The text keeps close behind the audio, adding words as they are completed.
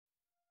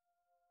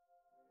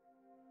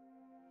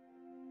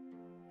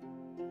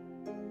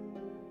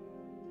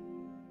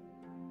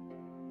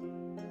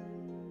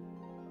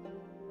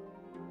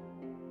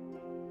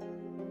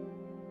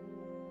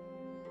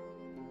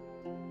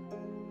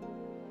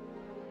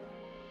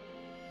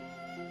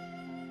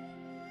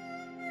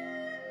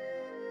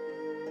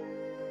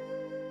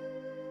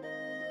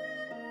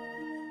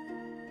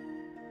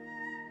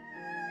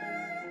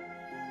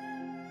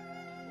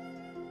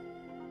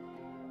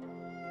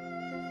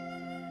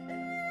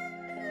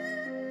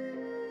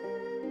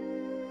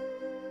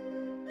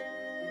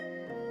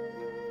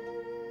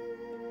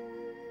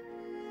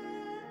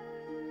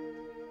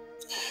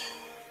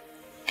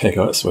Okay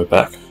guys, we're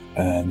back,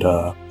 and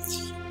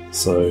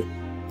so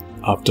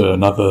after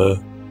another,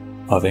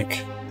 I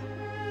think,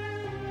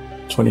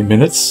 20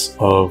 minutes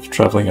of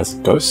travelling as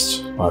a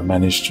ghost, I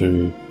managed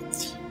to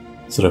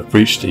sort of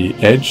reach the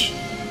edge,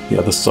 the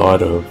other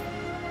side of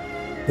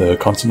the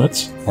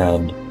continent,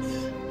 and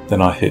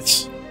then I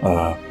hit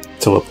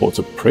teleport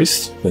to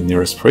priest, the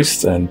nearest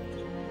priest, and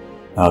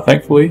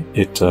thankfully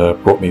it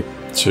brought me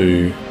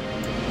to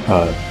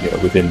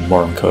within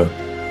Morin Khur.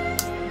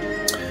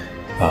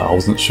 I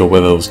wasn't sure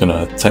whether it was going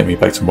to take me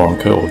back to Morin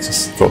Khur or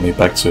just drop me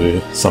back to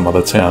some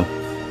other town,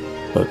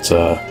 but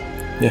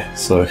yeah,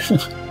 so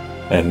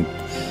and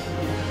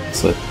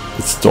so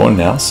it's dawn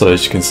now. So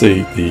as you can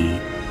see,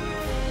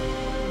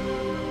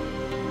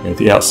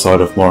 the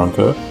outside of Morin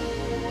Khur,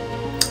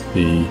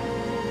 the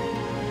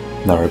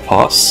narrow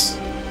pass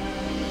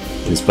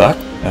is back,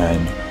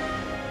 and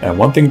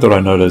one thing that I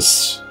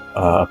noticed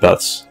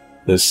about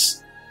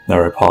this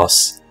narrow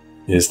pass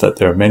is that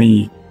there are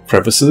many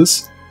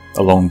crevices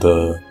along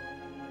the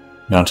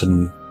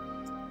mountainside.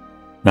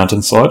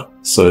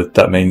 So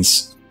that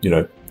means,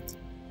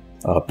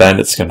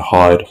 bandits can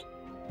hide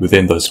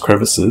within those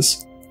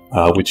crevices,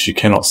 which you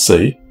cannot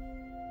see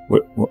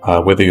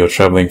whether you're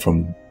traveling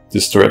from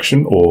this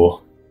direction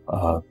or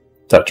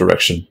that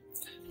direction.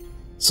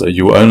 So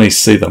you will only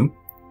see them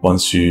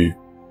once you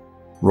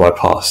ride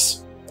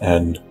past,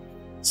 and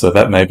so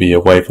that may be a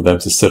way for them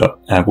to set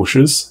up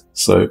ambushes.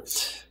 So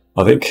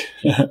I think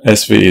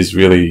SV is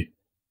really,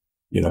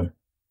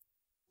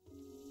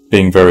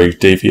 being very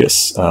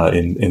devious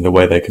in the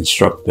way they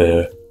construct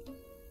their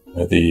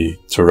the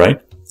terrain,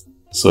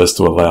 so as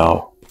to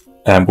allow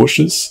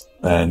ambushes,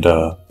 and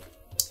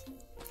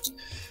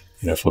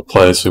for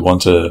players who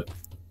want to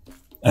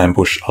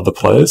ambush other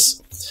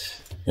players,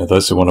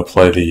 those who want to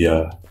play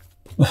the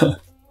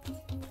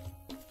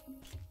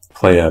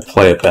play a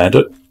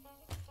bandit.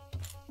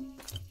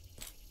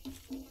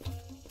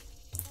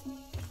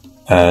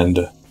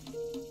 And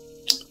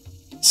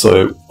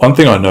so one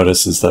thing I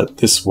noticed is that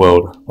this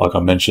world, like I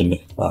mentioned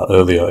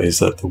earlier, is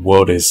that the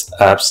world is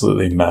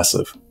absolutely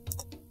massive.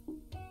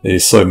 It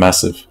is so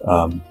massive.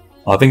 I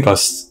think I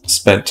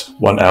spent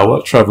 1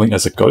 hour traveling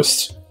as a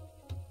ghost.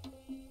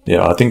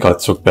 Yeah, I think I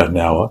took about an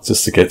hour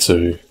just to get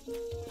to,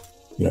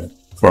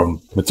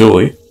 from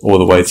Meduli all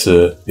the way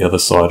to the other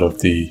side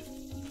of the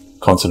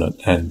continent.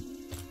 And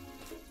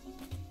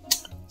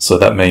so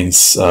that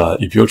means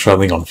if you're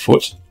traveling on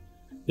foot,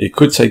 it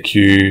could take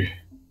you,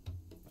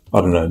 I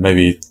don't know,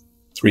 maybe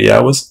 3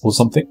 hours or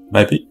something,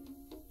 maybe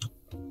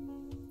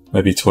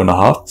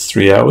 2.5,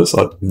 3 hours.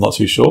 I'm not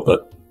too sure,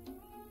 but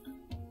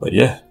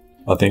yeah,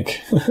 I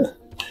think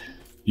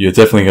you're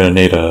definitely going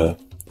to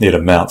need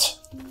a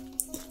mount,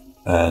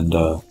 and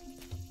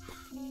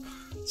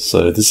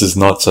so this is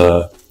not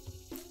the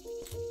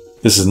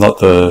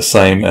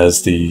same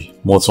as the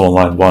Mortal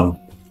Online 1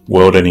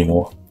 world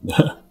anymore.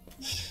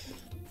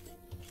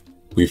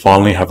 We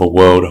finally have a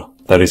world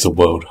that is a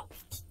world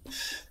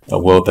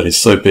that is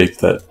so big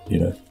that,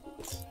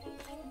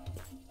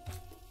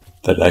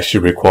 that it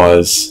actually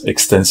requires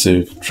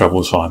extensive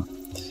travel time.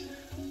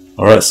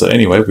 Alright, so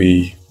anyway,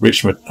 we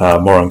reached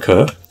Morin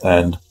Khur,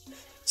 and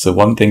so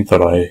one thing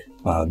that I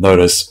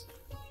noticed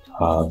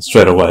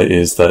straight away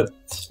is that,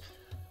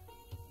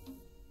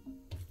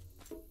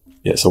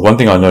 was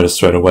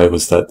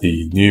that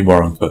the new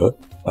Morin Khur,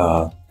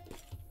 I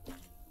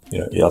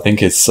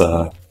think it's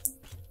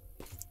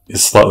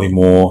slightly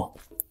more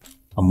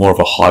of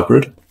a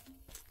hybrid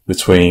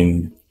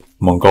between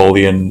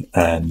Mongolian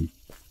and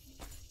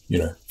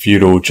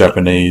feudal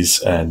Japanese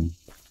and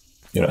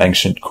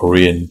ancient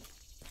Korean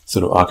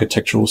sort of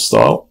architectural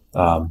style.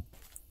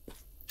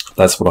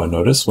 That's what I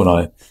noticed when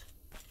I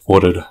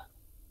ordered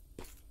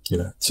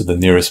to the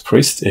nearest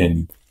priest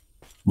in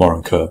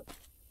Morin Khur.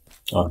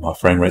 My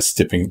frame rate's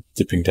dipping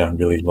down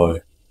really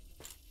low.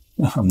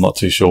 I'm not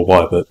too sure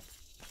why, but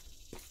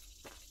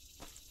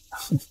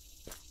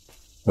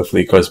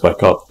hopefully it goes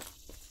back up.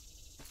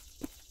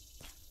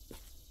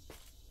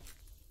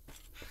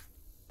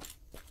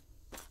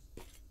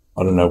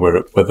 I don't know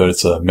whether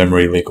it's a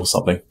memory leak or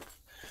something.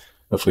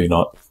 Hopefully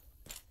not.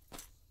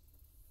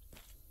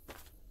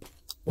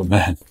 But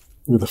man,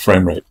 look at the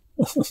frame rate.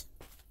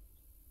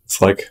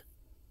 It's like,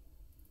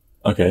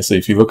 okay, so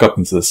if you look up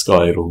into the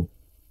sky, it'll,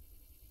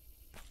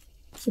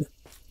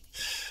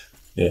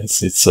 yeah,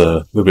 it's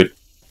a little bit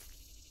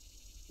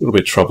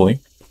troubling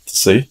to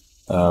see.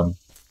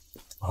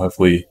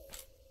 Hopefully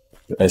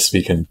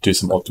SV can do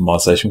some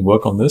optimization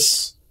work on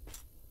this.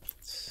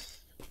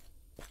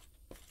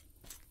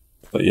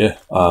 But yeah,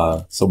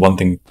 so one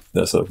thing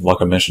that's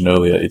like I mentioned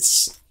earlier,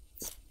 it's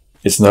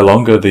no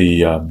longer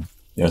the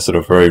sort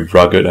of very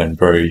rugged and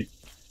very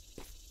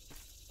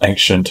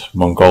ancient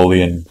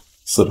Mongolian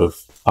sort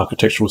of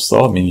architectural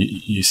style. I mean,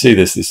 you see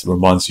this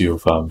reminds you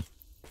of I've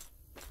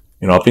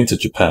been to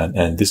Japan,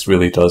 and this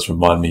really does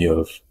remind me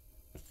of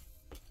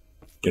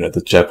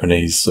the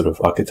Japanese sort of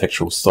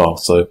architectural style.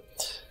 So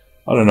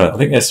I don't know, I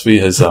think SV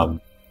has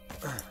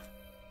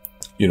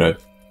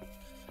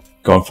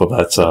gone for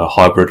that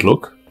hybrid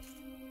look.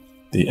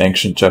 The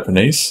ancient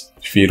Japanese,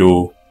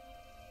 feudal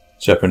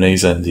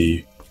Japanese and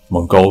the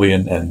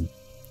Mongolian and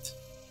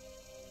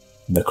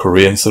the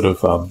Korean sort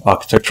of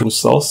architectural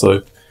style.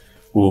 So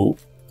we'll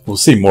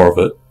see more of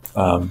it.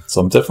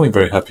 So I'm definitely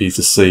very happy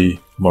to see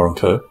Morin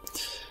Khur.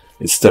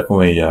 It's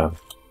definitely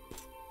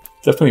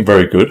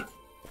very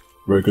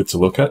good to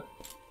look at,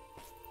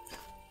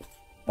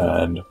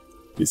 and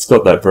it's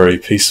got that very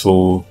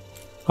peaceful,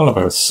 kind of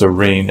a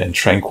serene and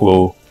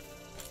tranquil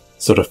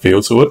sort of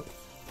feel to it.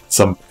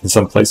 In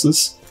some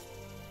places.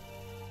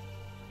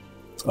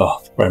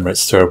 Oh, the frame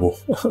rate's terrible.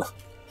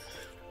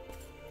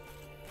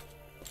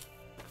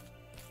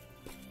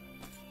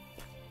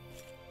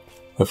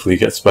 Hopefully it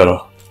gets better.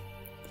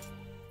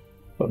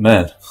 But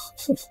man,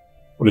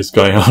 what is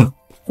going on?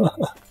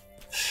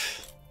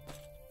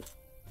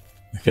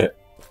 Okay.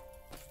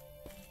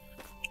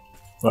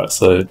 Right,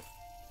 so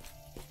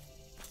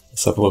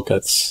let's have a look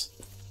at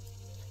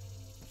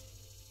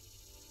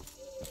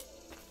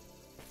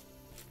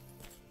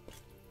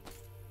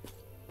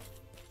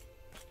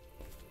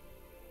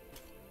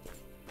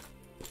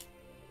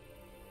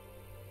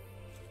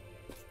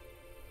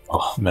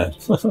oh man.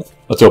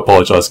 I do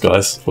apologize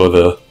guys for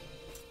the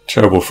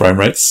terrible frame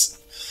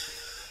rates.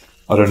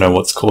 I don't know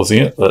what's causing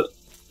it, but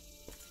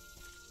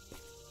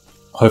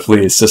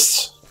hopefully it's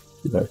just,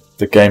 you know,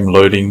 the game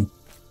loading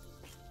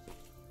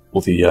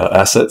all the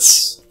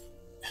assets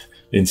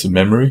into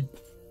memory.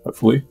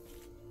 Hopefully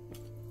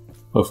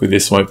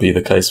this won't be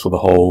the case for the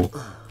whole,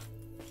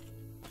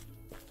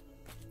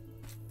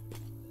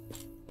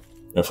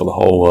 you know, for the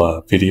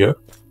whole video.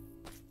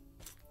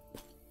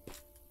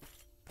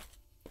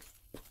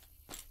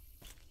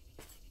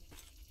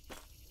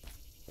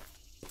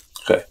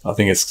 Okay, I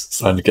think it's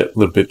starting to get a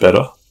little bit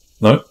better.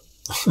 No?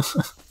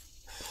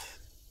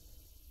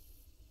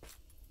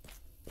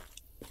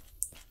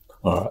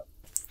 Alright.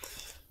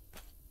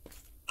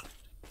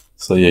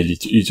 So yeah,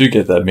 you do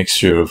get that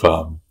mixture of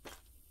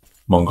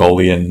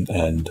Mongolian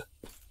and,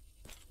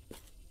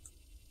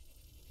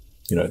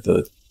 you know,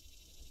 the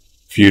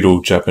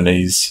feudal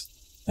Japanese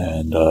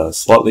and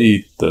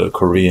slightly the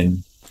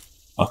Korean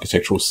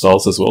architectural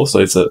styles as well. So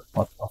it's I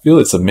feel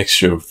it's a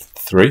mixture of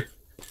three.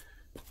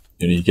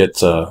 You know, you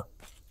get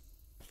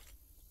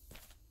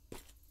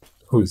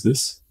who is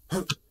this?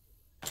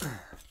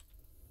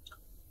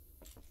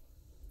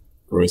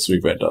 Grocery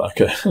vendor.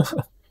 Okay.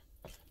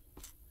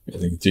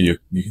 You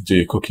can do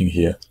your cooking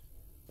here.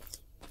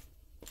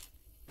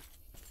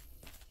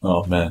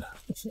 Oh man,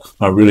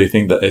 I really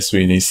think that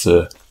SV needs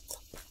to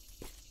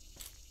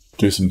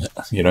do some,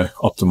 you know,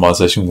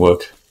 optimization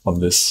work on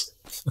this.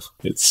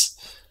 It's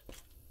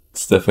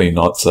definitely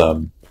not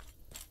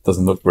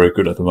doesn't look very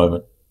good at the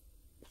moment.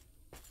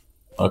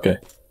 Okay,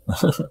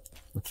 the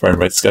frame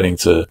rate's getting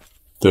to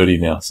 30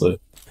 now, so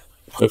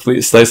hopefully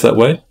it stays that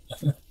way.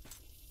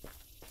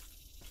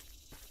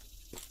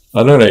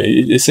 I don't know.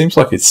 It seems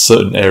like it's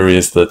certain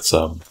areas that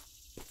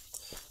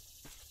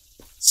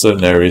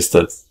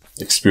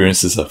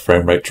experiences a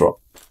frame rate drop.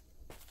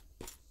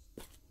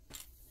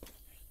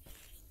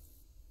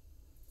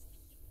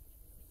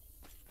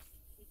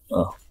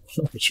 Oh,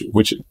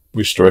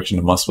 which direction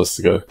am I supposed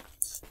to go?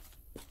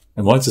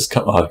 Am I just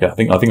come? Oh, okay, I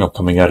think I'm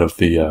coming out of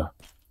the.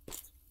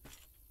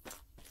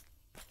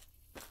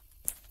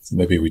 So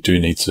maybe we do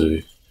need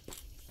to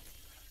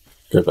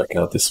go back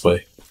out this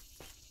way.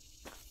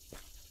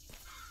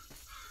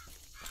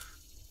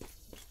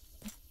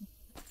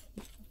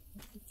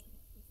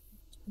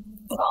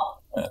 Oh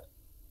man,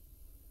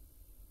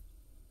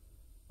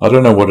 I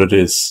don't know what it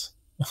is.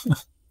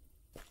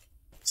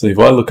 So if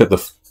I look at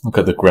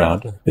the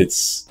ground,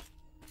 it's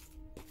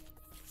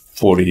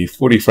 40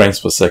 frames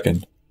per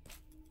second.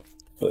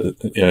 But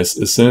you know,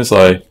 as soon as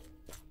I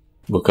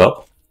look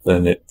up,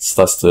 then it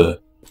starts to.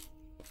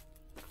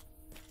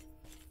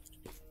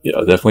 Yeah,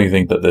 I definitely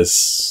think that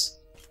there's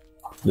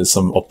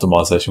some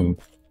optimization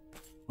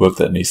work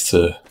that needs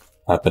to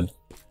happen.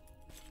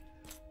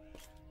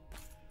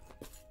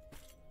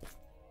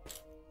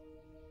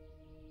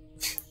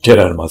 Get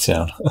out of my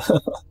town.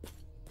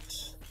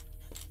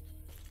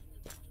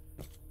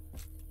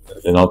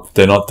 They're not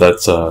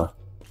that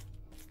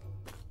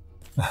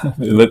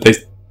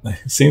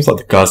it seems like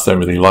the guys don't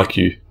really like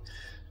you,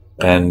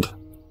 and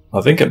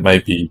I think it may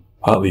be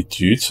partly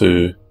due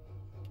to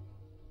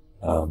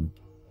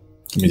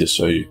let me just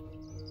show you.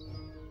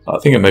 I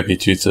think it may be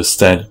due to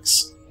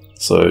standings.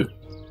 So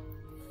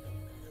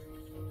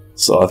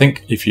I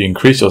think if you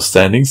increase your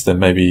standings, then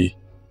maybe.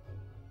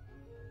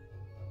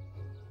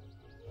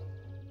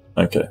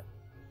 Okay,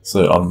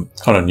 so I'm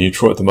kind of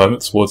neutral at the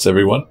moment towards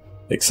everyone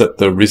except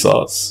the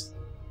Rizards.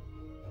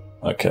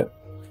 Okay.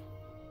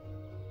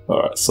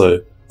 Alright,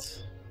 so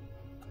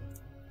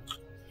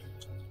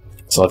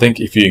I think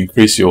if you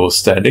increase your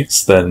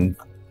standings, then,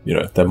 you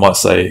know, they might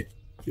say,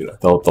 you know,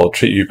 they'll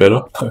treat you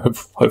better,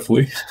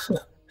 hopefully.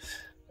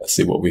 Let's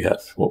see what we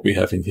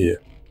have in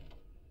here.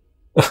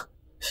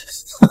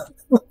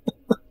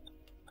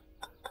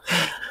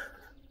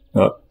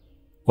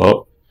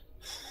 Well,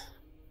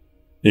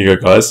 here you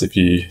go, guys. If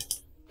you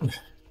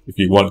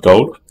want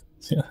gold,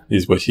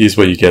 here's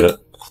where you get it.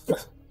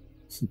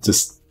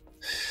 Just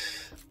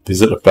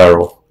visit a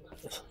barrel,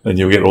 and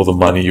you'll get all the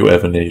money you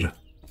ever need.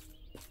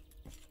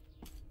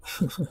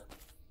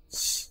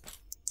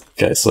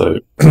 Okay, so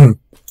I'm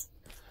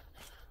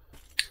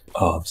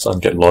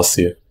starting to get lost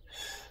here.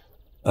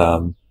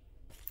 I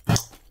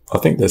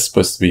think there's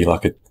supposed to be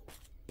like a...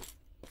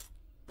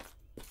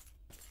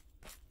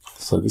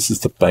 So this is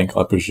the bank,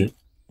 I presume.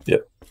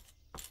 Yep.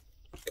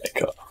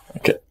 Banker.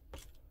 Okay.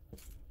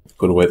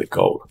 Put away the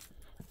gold.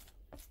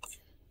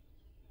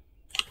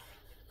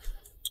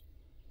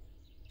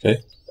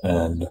 Okay,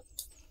 and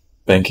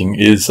banking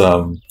is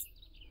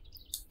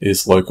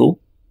local,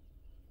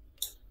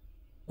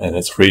 and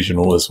it's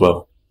regional as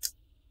well.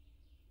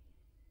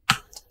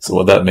 So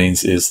what that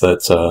means is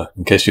that,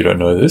 in case you don't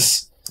know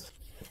this,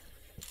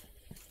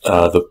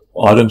 the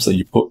items that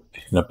you put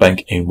in a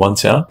bank in one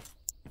town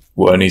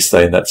will only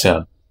stay in that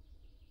town.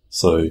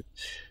 So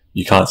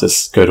you can't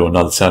just go to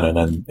another town and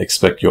then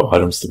expect your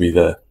items to be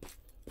there.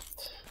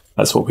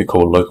 That's what we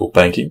call local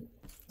banking,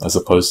 as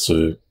opposed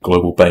to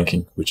global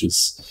banking, which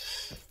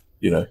is,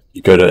 you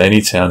go to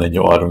any town and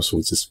your items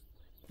will just,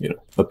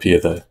 appear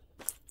there.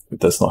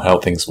 But that's not how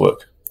things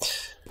work.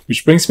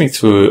 Which brings me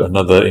to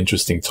another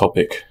interesting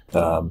topic.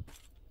 I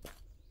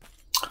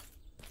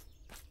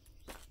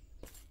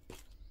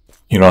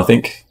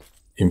think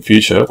in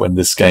future, when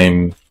this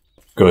game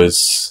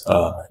goes,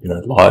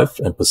 live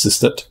and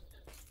persistent,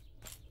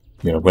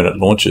 when it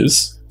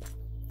launches,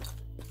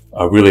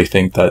 I really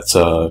think that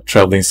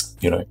traveling,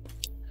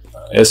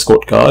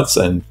 escort guards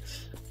and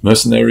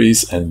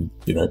mercenaries, and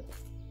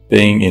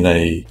being in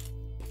a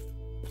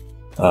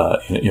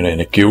in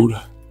a guild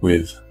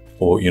with,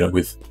 or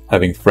with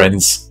having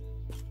friends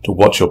to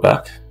watch your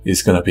back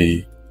is going to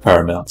be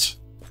paramount.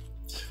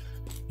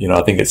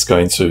 I think it's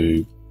going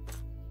to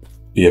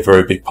be a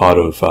very big part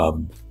of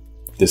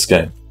this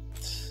game.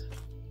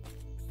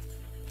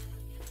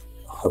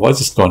 Have I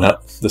just gone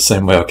out the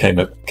same way I came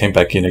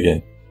back in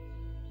again?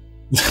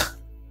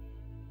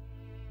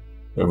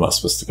 Where am I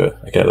supposed to go?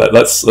 Okay,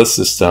 let's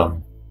just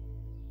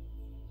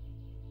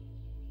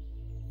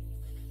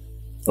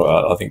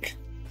well, I think,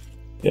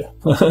 yeah,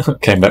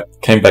 came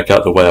back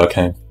out the way I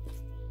came.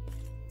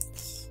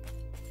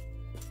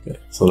 Okay,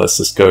 so let's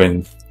just go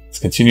in. Let's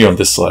continue on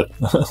this side.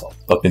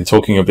 I've been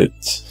talking a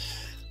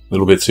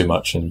little bit too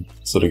much and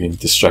sort of getting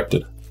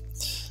distracted.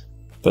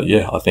 But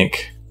yeah, I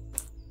think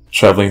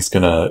traveling is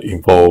going to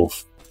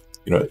involve,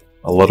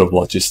 a lot of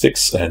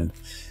logistics, and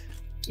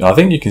I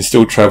think you can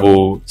still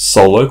travel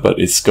solo, but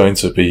it's going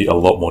to be a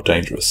lot more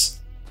dangerous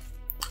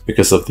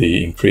because of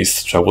the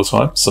increased travel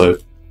time. So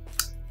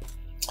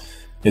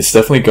it's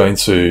definitely going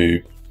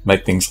to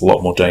make things a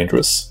lot more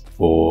dangerous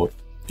for,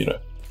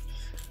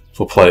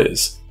 for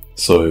players.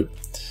 So,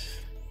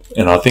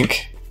 and I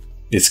think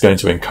it's going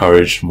to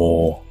encourage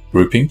more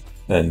grouping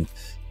and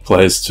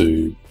players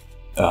to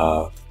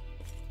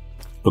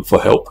look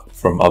for help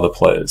from other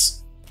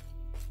players.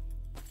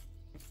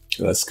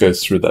 Let's go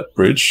through that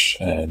bridge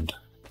and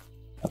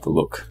have a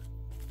look.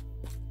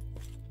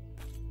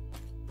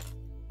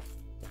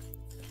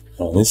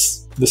 And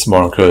this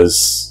Morin Khur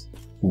is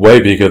way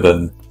bigger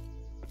than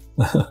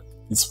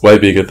it's way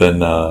bigger than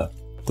the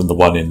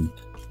one in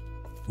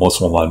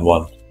Most Online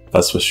 1.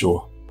 That's for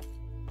sure.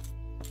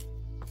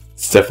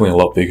 It's definitely a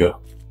lot bigger.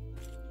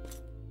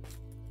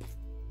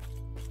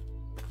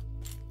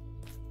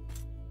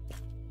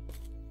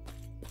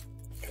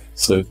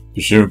 So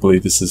presumably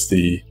this is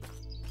the...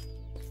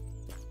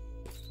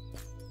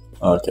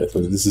 Okay, so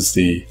this is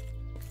the...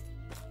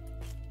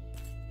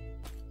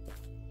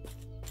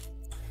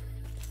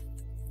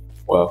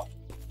 Wow.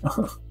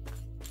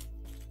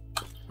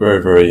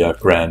 Very, very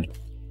grand.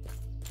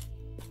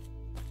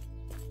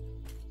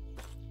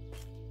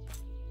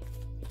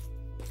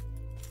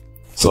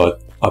 So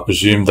I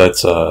presume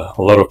that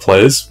a lot of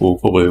players will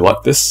probably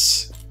like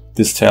this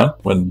town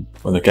when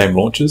the game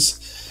launches.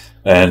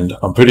 And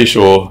I'm pretty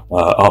sure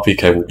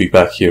RPK will be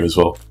back here as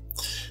well.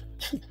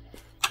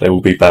 They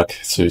will be back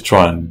to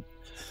try and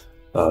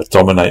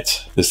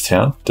dominate this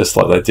town, just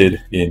like they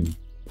did in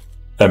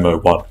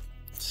MO1.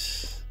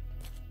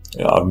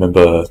 Yeah, I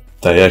remember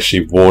they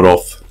actually ward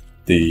off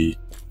the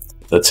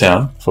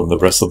town from the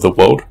rest of the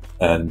world,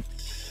 and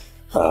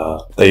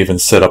they even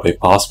set up a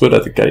password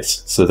at the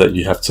gates so that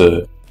you have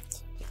to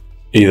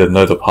either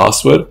know the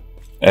password,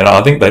 and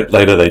I think that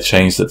later they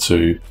changed it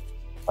to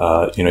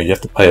you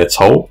have to pay a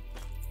toll.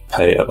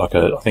 Pay like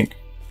I think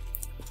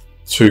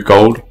 2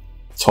 gold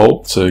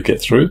toll to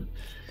get through.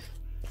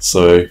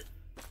 So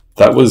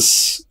that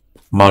was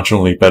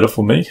marginally better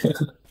for me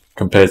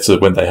compared to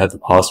when they had the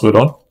password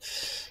on,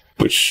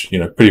 which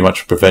pretty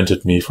much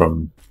prevented me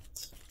from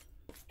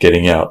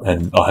getting out,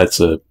 and I had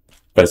to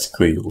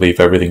basically leave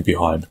everything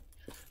behind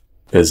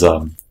because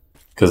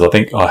I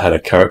think I had a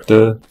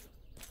character.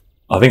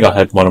 I think I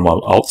had one of my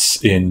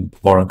alts in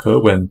Morin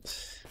Khur when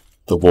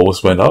the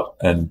walls went up,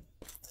 and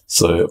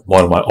so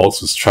one of my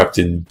alts was trapped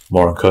in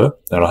Morin Khur,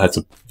 and I had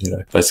to,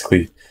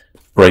 basically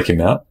break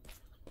him out.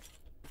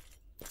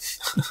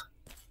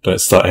 Don't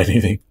start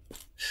anything.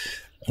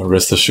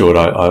 Rest assured,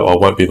 I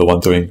won't be the one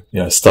doing,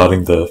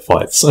 starting the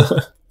fights.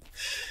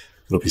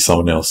 It'll be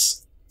someone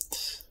else.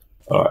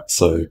 Alright,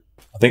 so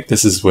I think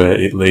this is where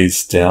it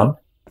leads downwards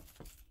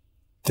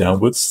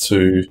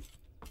to...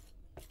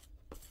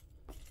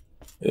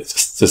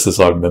 just as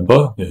I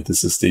remember, yeah,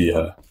 this is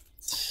the...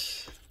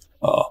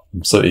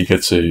 I'm so eager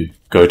to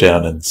go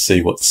down and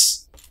see what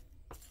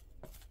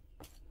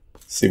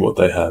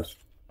they have.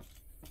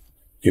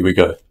 Here we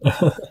go.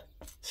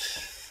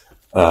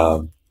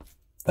 And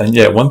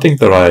yeah, one thing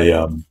that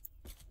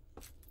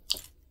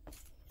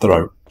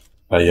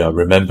I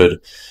remembered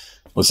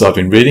was I've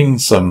been reading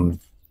some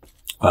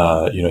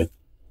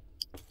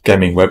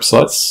gaming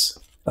websites.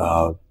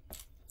 I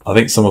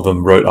think some of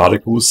them wrote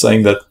articles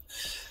saying that,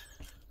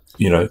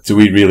 do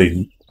we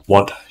really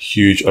want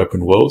huge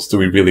open worlds? Do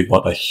we really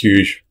want a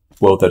huge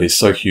world that is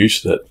so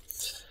huge that,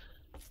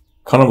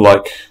 kind of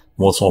like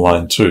Mortal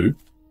Online 2,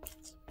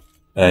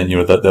 and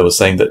that they were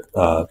saying that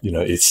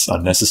it's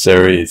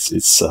unnecessary, it's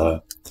this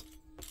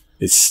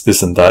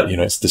and that,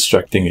 it's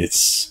distracting,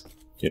 it's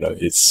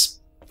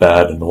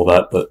bad and all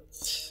that, but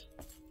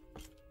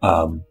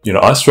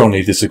I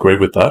strongly disagree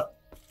with that.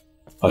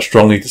 I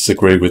strongly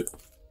disagree with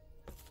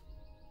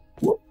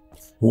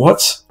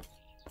what?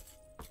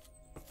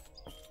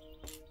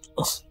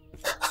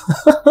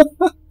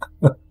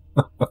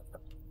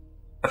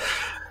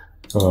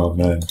 Oh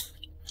man.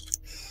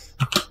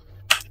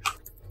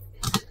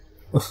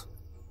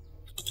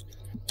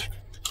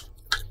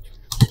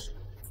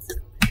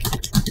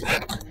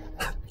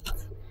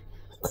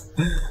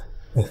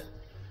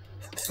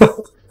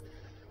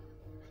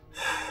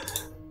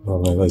 Oh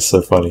man, that's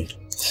so funny.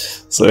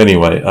 So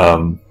anyway,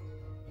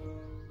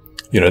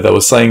 they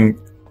were saying,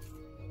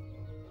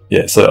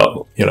 yeah.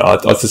 So I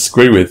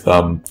disagree with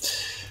them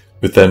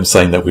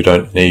saying that we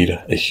don't need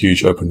a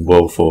huge open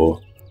world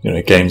for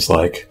games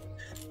like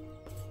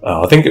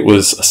I think it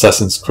was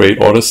Assassin's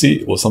Creed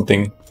Odyssey or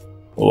something,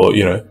 or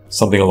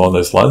something along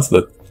those lines.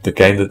 The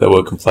game that they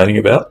were complaining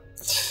about,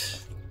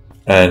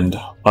 and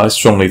I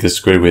strongly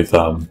disagree with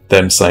them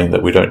saying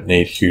that we don't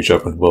need huge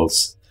open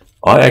worlds.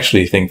 I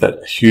actually think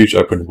that a huge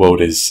open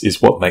world is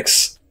what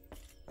makes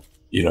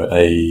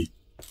a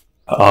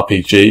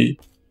RPG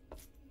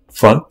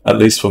fun, at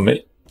least for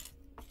me.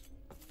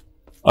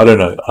 I don't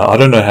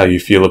know how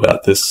you feel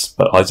about this,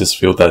 but I just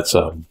feel that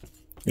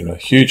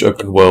huge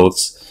open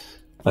worlds,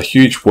 a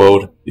huge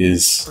world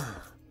is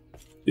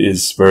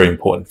very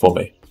important for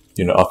me.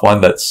 I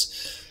find that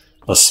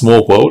a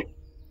small world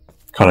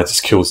kind of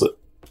just kills it.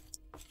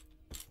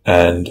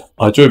 And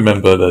I do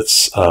remember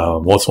that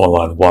Mortal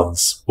Online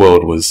 1's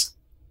world was,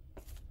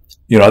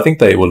 I think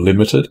they were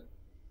limited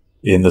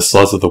in the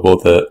size of the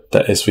world that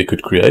SV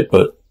could create,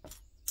 but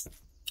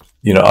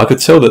I could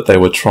tell that they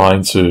were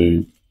trying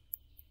to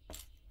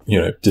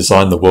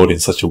design the world in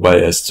such a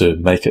way as to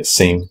make it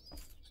seem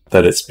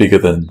that it's bigger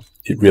than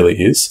it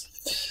really is.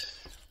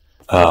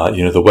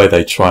 The way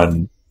they try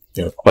and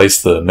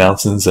place the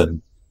mountains,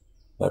 and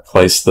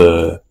place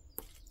the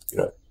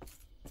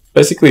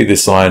basically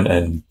design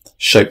and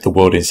shape the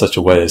world in such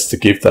a way as to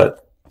give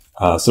that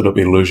sort of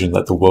illusion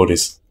that the world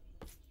is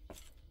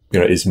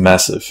is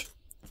massive,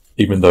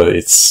 even though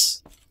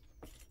it's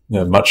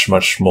much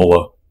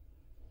smaller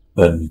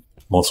than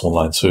Mortal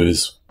Online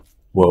 2's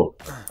world.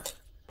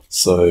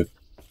 So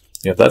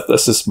yeah,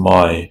 that's just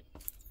my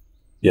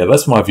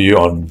view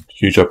on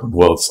huge open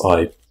worlds.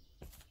 I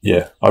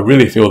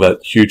really feel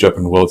that huge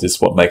open worlds is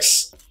what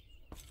makes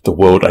the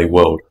world a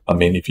world. I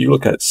mean, if you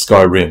look at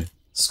Skyrim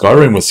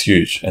was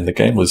huge, and the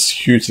game was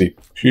hugely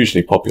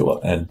popular,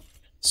 and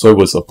so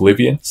was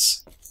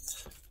Oblivion's.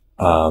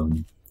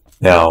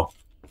 Now,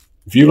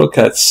 if you look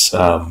at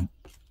one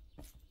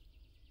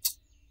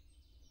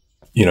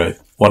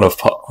of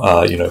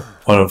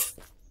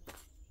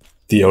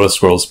the Elder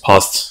Scrolls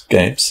past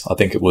games, I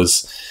think it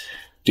was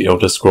the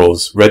Elder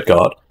Scrolls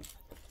Redguard.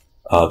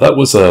 That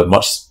was a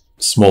much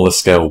smaller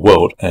scale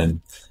world,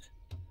 and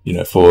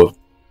I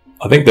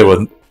think there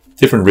were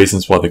different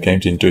reasons why the game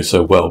didn't do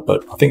so well,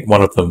 but I think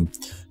one of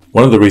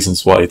the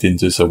reasons why it didn't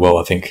do so well,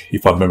 I think,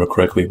 if I remember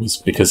correctly, was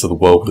because of the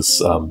world was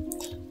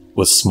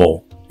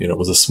small. It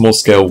was a small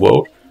scale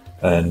world,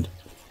 and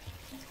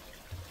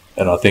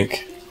I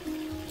think,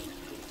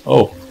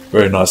 oh,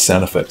 very nice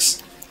sound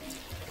effects.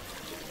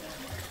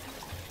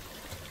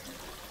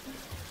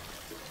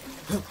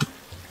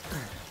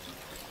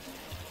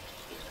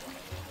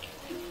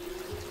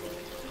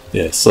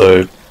 Yeah,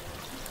 so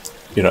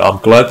I'm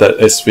glad that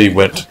SV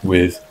went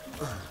with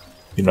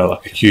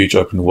like a huge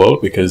open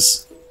world,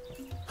 because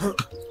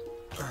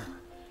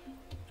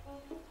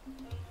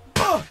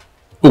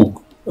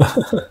ooh,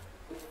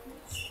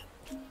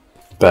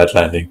 bad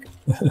landing.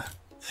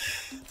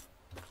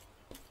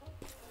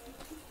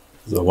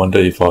 So I wonder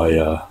if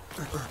I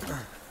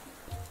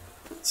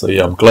so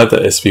yeah, I'm glad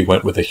that SV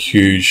went with a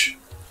huge,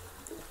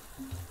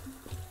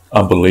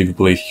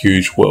 unbelievably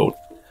huge world.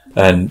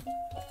 And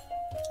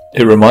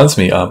it reminds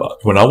me,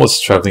 when I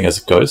was traveling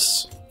as a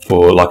ghost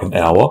for like an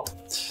hour,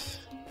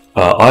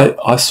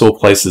 I saw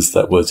places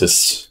that were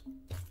just,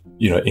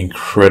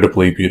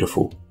 incredibly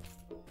beautiful.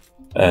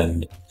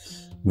 And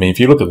I mean, if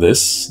you look at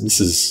this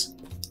is,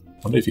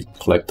 I wonder if you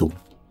collect the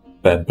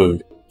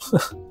bamboo.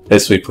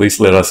 SV, please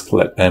let us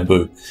collect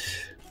bamboo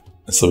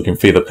so we can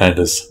feed the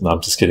pandas. No,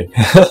 I'm just kidding.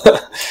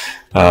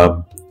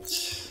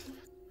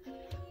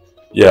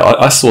 Yeah,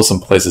 I saw some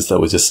places that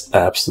were just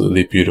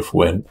absolutely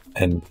beautiful,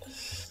 and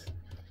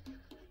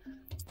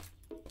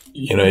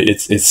you know,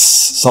 it's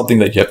something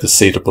that you have to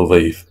see to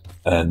believe.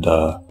 And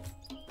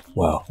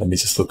wow, let me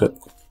just look at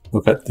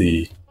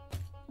the.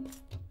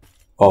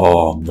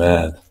 Oh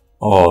man!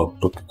 Oh,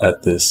 look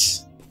at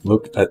this!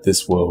 Look at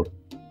this world!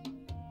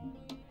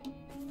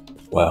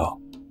 Wow!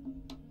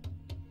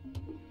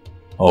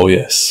 Oh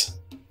yes!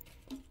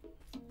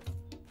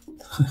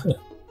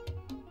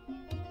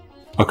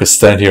 I could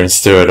stand here and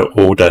stare at it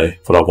all day,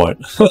 but I won't,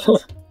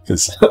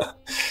 because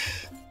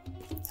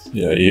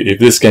yeah, if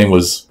this game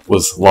was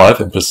live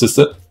and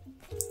persistent,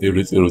 it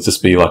would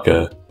just be like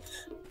a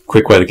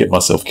quick way to get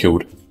myself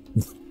killed.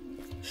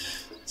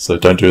 So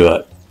don't do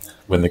that.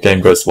 When the game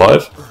goes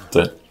live,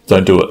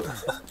 don't do it.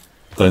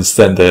 Don't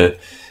stand there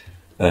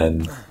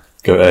and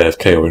go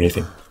AFK or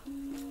anything.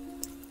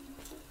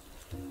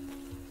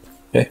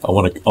 Okay, I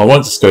want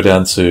to just go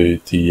down to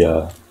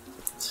the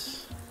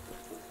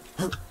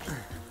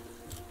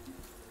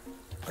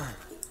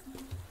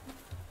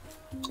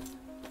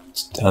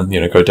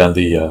go down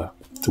the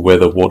to where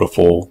the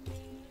waterfall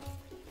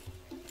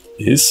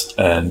is,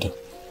 and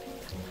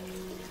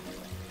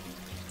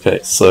okay,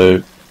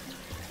 so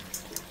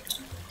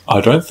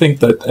I don't think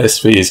that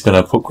SV is going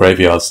to put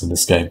graveyards in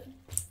this game.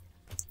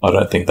 I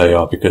don't think they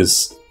are,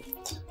 because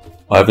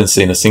I haven't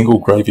seen a single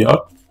graveyard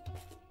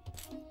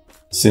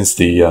since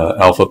the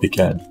alpha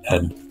began,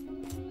 and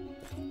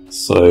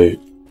so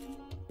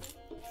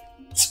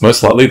it's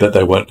most likely that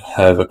they won't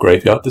have a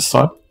graveyard this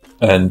time,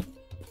 and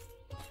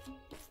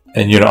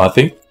you know, I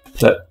think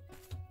that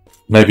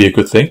may be a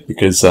good thing,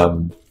 because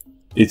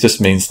it just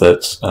means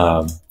that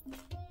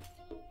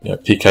you know,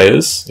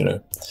 PKers, you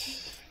know,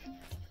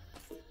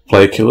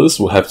 player killers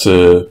will have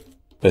to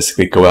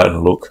basically go out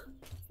and look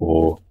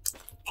for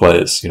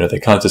players. You know, they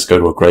can't just go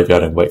to a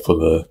graveyard and wait for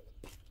the,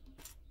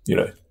 you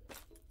know,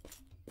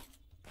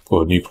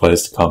 for new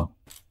players to come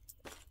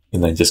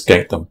and then just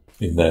gank them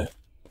in there.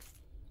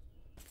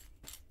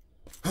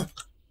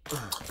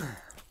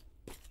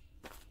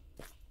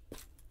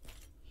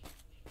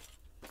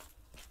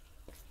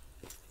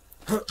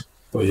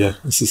 But yeah,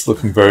 this is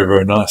looking very,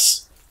 very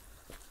nice.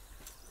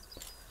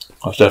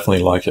 I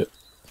definitely like it.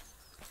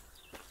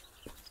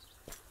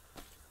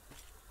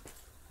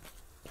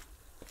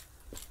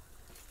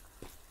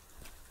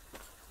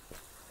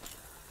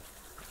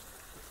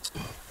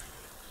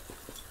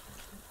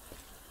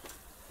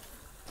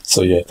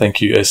 So yeah,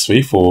 thank you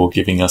SV for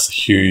giving us a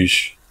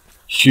huge,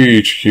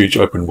 huge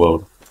open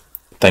world.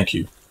 Thank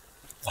you.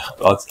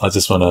 I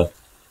just wanna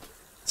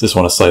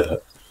say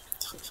that.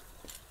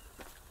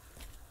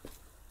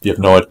 You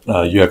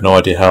have no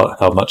idea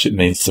how much it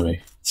means to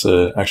me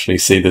to actually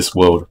see this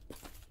world.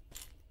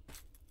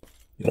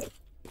 You know.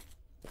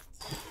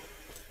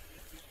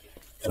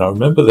 And I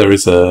remember there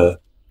is a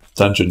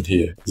dungeon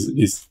here.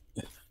 Is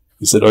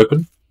it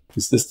open?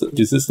 Is this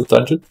the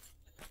dungeon?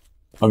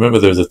 I remember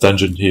there was a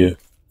dungeon here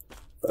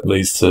that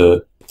leads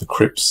to the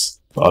crypts.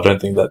 But I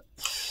don't think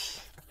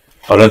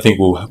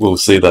we'll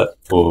see that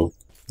for,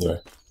 you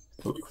know,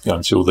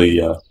 until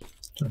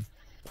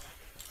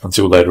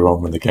later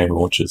on when the game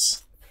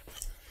launches.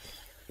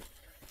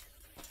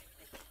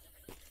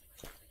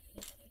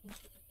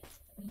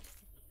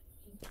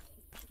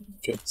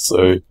 Okay,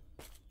 so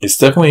it's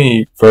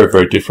definitely very,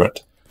 very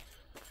different.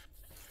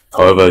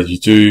 However, you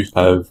do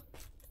have,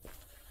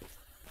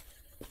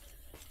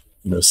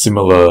 you know,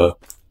 similar,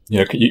 you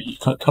know, you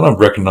kind of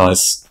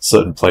recognize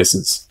certain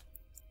places.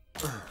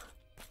 You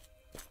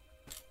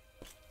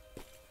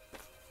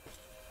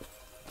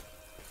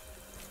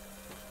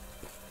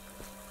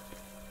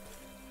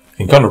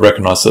can kind of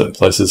recognize certain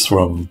places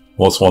from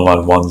Mortal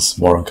Online 1's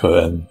Morin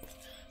Khur and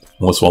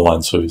Mortal Online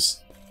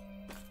 2's.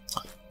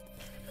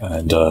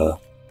 And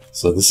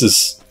so this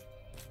is...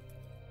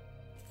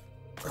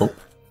 Oh.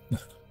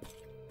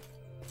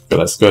 Okay,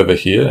 let's go over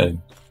here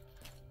and...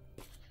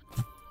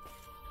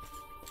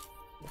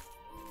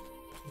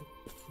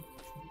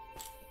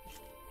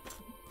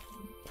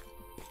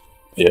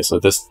 Yeah, so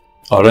this...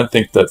 I don't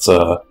think that's...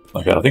 okay,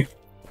 I think...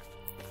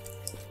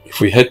 If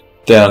we head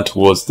down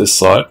towards this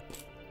side,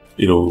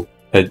 it'll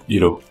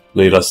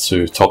lead us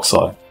to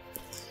Toxai.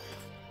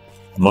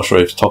 I'm not sure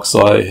if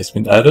Toxai has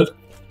been added.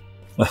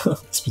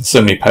 There's been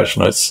so many patch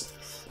notes.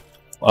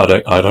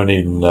 I can't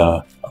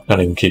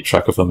even keep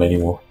track of them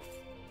anymore.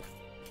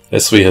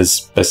 SV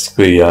has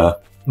basically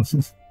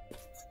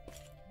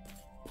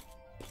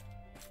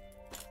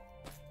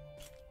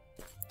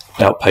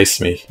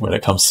outpaced me when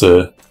it comes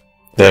to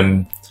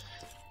them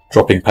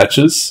dropping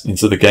patches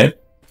into the game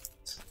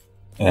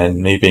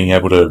and me being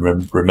able to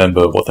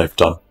remember what they've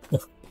done.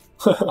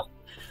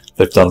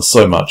 They've done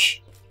so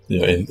much, you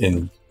know,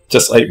 in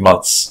just 8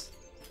 months.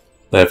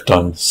 They've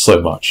done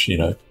so much, you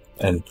know,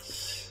 and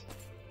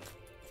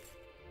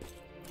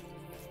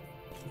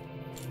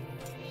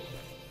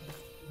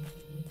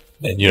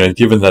you know,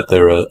 given that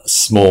they're a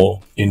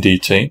small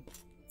indie team,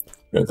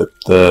 you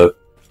know,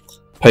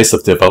 pace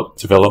of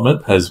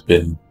development has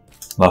been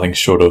nothing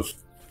short of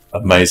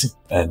amazing.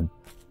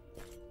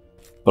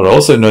 But I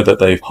also know that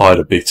they've hired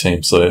a big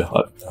team,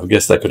 so I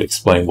guess that could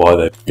explain why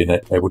they've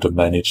been able to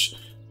manage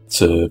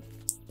to,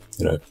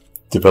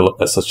 develop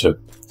at such a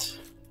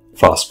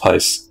fast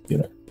pace.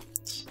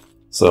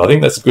 So I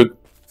think that's good.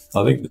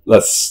 I think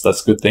that's a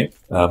good thing.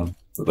 That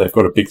they've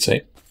got a big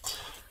team,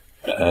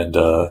 and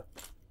but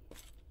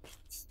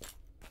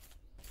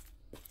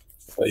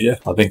yeah,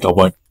 I think I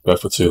won't go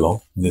for too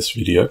long in this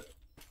video.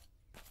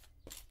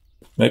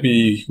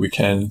 Maybe we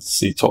can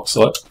see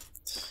Toxite.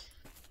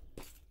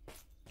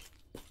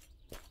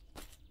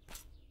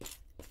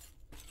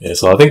 Yeah,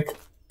 so I think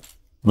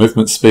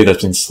movement speed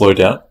has been slowed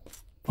down.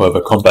 However,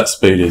 combat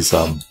speed is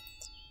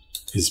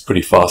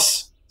pretty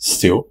fast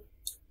still.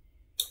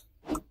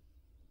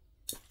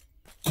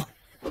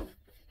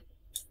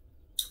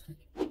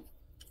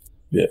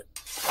 Yeah,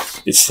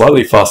 it's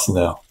slightly faster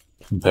now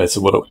compared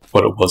to what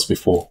it was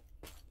before.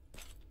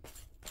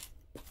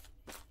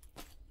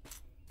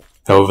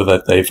 However,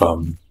 that they've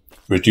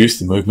reduced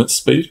the movement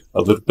speed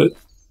a little bit.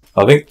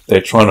 I think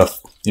they're trying to,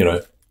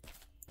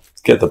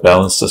 get the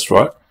balance just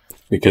right,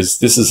 because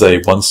this is a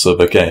one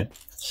server game.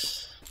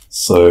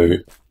 So,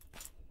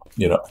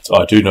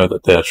 I do know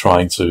that they're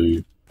trying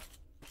to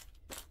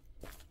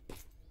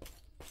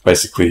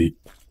basically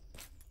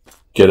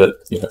get it,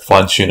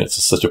 fine tune it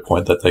to such a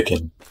point that they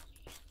can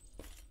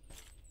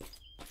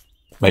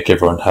make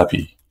everyone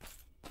happy.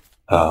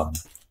 However,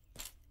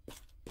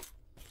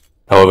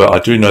 I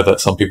do know that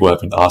some people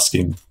have been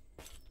asking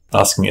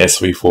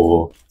SV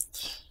for,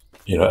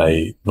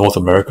 a North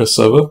America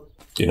server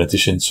in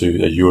addition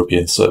to a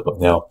European server.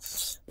 Now,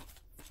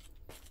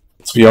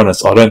 to be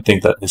honest, I don't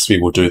think that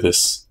SV will do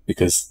this,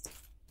 because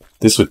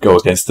this would go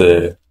against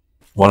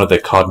one of their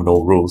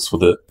cardinal rules for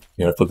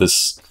for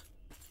this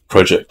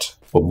project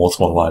for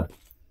Mortal Online.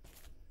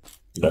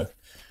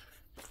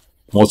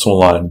 Mortal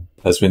Online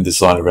has been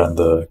designed around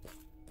the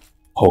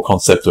whole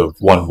concept of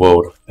one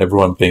world,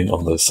 everyone being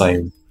on the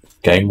same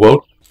game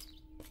world.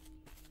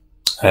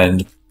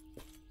 And,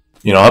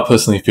 I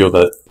personally feel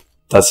that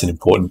that's an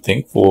important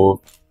thing for,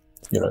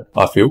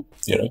 I feel,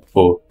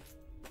 for...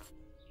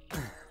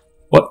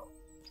 What?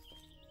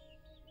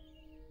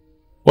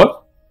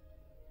 What?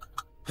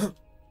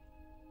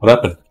 What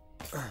happened?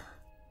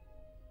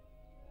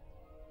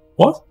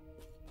 What?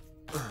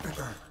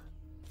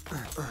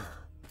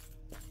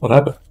 What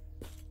happened?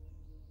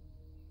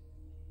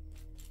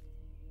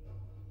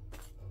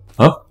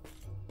 Huh?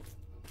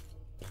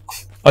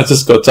 I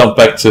just got jumped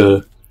back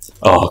to...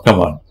 Oh, come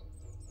on.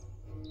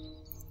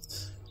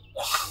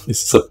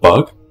 Is this a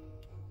bug?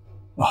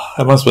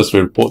 How am I supposed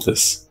to report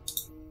this?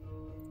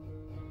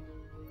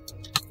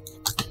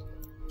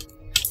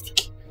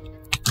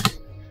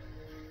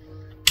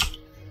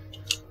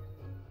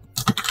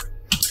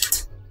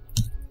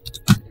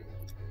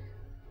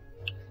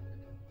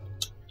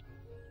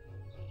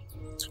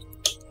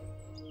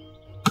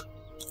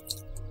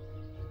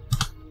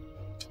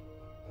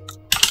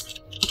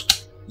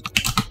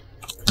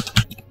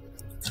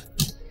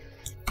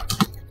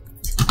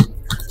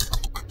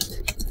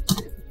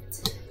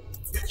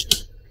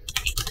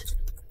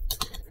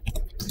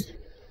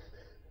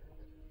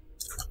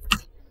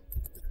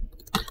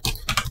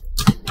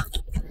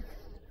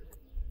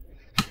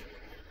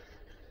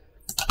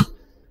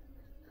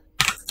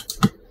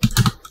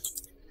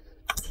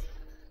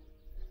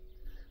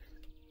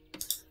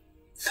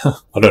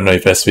 I don't know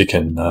if SV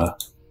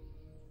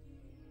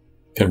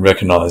can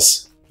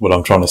recognize what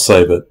I'm trying to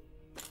say, but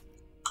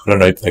I don't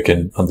know if they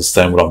can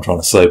understand what I'm trying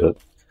to say, but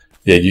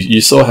yeah, you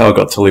saw how I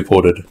got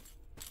teleported.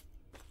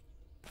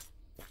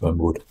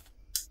 Wormwood.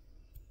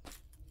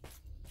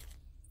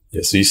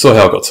 Yeah, so you saw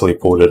how I got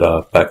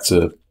teleported back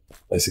to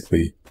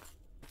basically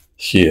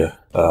here.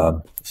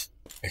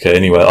 Okay,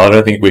 anyway, I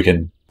don't think we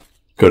can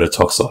go to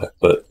Toxite,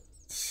 but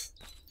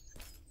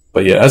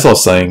yeah, as I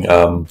was saying,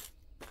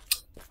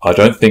 I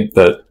don't think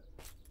that,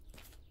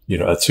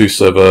 a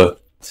two-server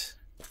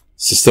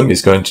system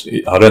is going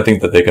to... I don't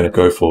think that they're going to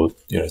go for,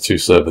 two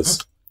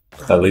servers.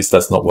 At least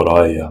that's not what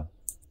I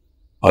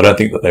don't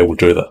think that they will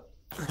do that.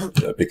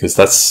 Because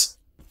that's,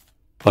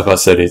 like I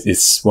said,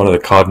 it's one of the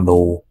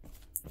cardinal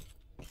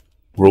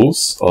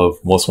rules of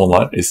Mortal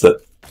Online, is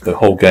that the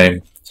whole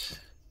game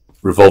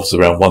revolves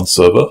around one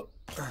server.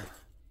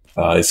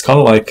 It's kind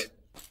of like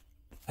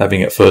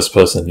having it first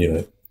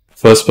person,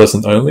 First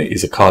person only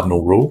is a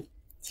cardinal rule.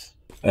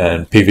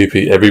 And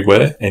PvP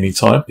everywhere,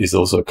 anytime, is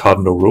also a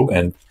cardinal rule.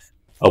 And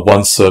a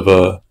one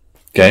server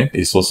game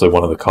is also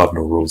one of the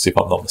cardinal rules, if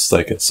I'm not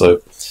mistaken.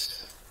 So,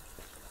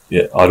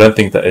 yeah, I don't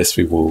think that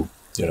SV will,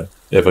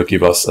 ever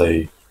give us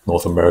a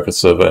North American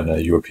server and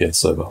a European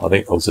server. I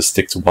think they'll just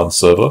stick to one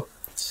server.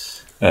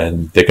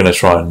 And they're going to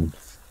try and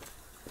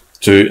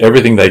do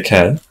everything they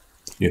can,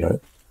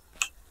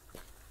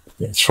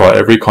 try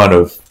every kind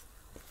of,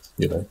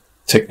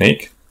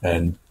 technique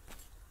and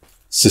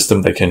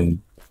system they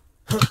can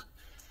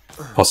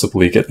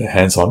possibly get their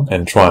hands on,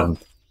 and try and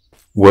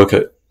work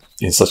it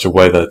in such a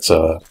way that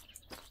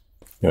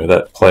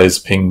that players'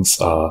 pings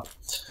are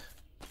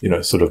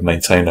sort of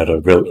maintain at a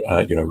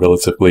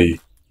relatively,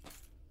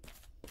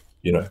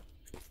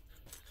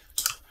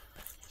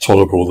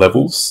 tolerable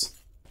levels.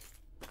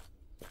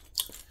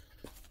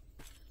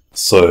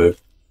 So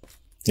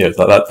yeah,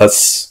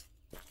 that's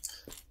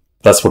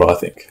what I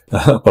think.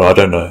 But I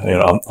don't know.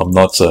 I'm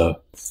not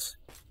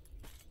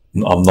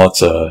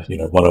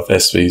one of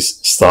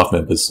SV's staff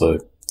members, so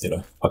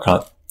I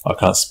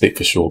can't speak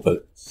for sure.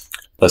 But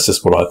that's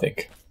just what I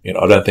think.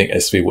 I don't think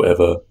SV will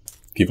ever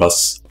give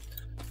us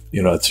a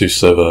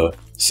 2-server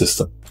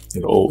system.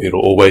 It'll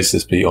always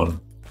just be on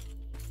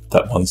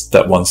that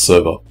one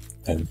server.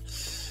 And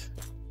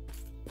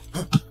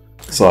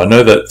so I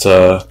know that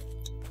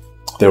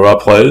there are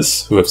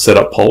players who have set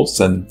up polls,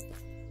 and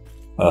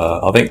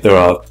I think there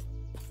are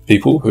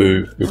people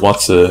who want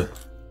to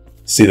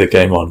see the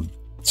game on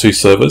 2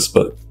 servers,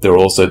 but there are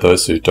also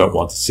those who don't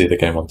want to see the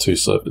game on 2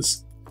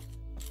 servers.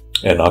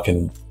 And I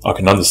can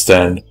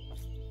understand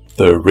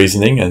the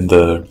reasoning and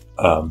the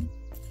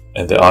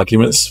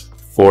arguments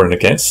for and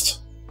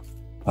against.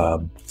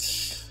 But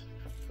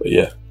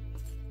yeah.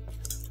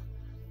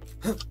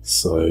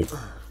 So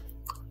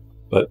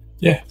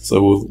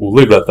we'll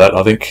leave it at that.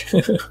 I think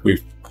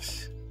we've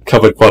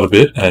covered quite a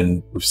bit,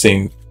 and we've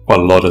seen quite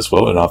a lot as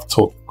well, and I've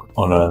talked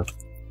on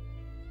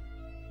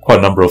quite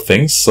a number of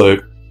things,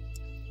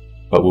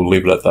 but we'll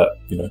leave it at that,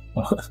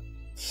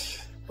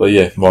 But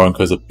yeah, Morin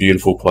Khur is a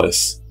beautiful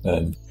place,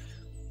 and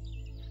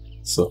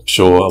so I'm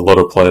sure a lot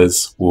of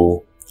players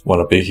will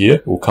want to be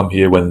here, will come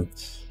here when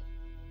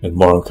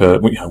Morin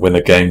Khur, when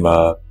the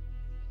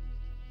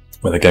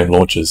game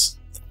launches.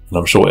 And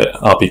I'm sure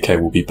RPK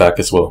will be back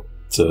as well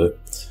to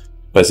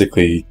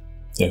basically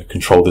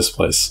control this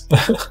place.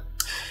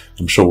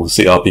 I'm sure we'll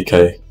see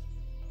RPK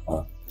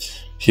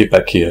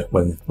back here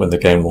when the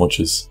game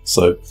launches.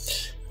 So,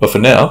 but for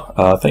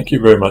now, thank you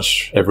very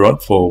much everyone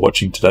for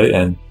watching today,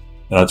 and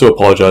I do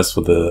apologize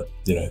for the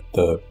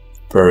the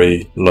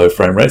very low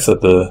frame rates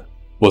at the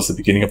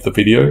beginning of the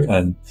video,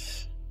 and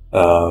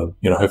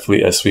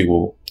hopefully SV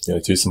will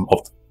do some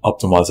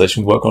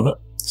optimization work on it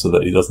so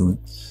that it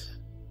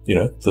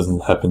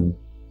doesn't happen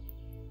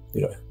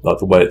like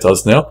the way it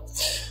does now.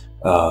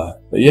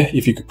 But yeah,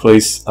 if you could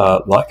please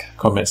like,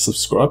 comment,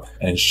 subscribe,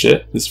 and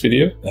share this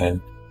video,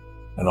 and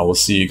I will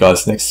see you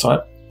guys next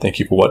time. Thank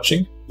you for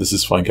watching. This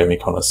is Fine Gaming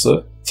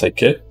Connoisseur. Take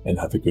care and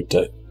have a good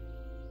day.